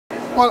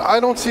Well,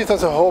 I don't see it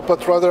as a hope,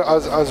 but rather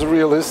as a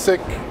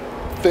realistic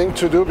thing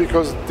to do,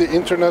 because the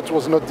internet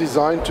was not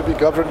designed to be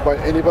governed by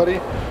anybody.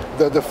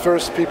 The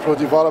first people who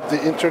developed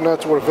the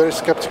internet were very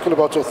skeptical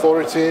about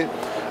authority,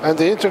 and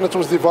the internet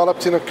was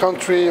developed in a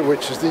country,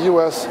 which is the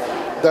US,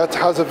 that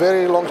has a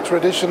very long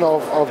tradition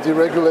of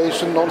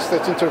deregulation,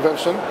 non-state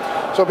intervention.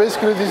 So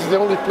basically, this is the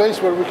only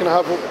place where we can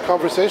have a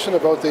conversation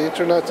about the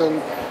internet and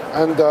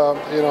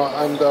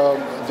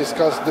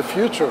discuss the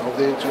future of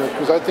the internet,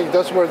 because I think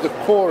that's where the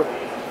core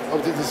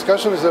of the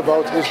discussion is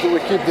about, is do we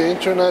keep the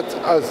internet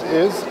as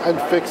is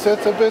and fix it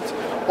a bit,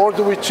 or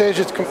do we change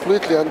it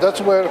completely? And that's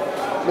where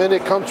many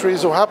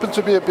countries, who happen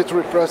to be a bit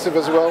repressive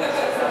as well,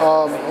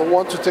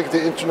 want to take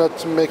the internet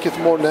to make it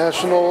more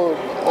national,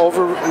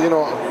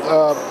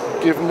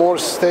 give more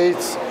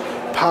states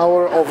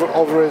power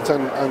over it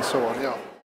and so on. Yeah.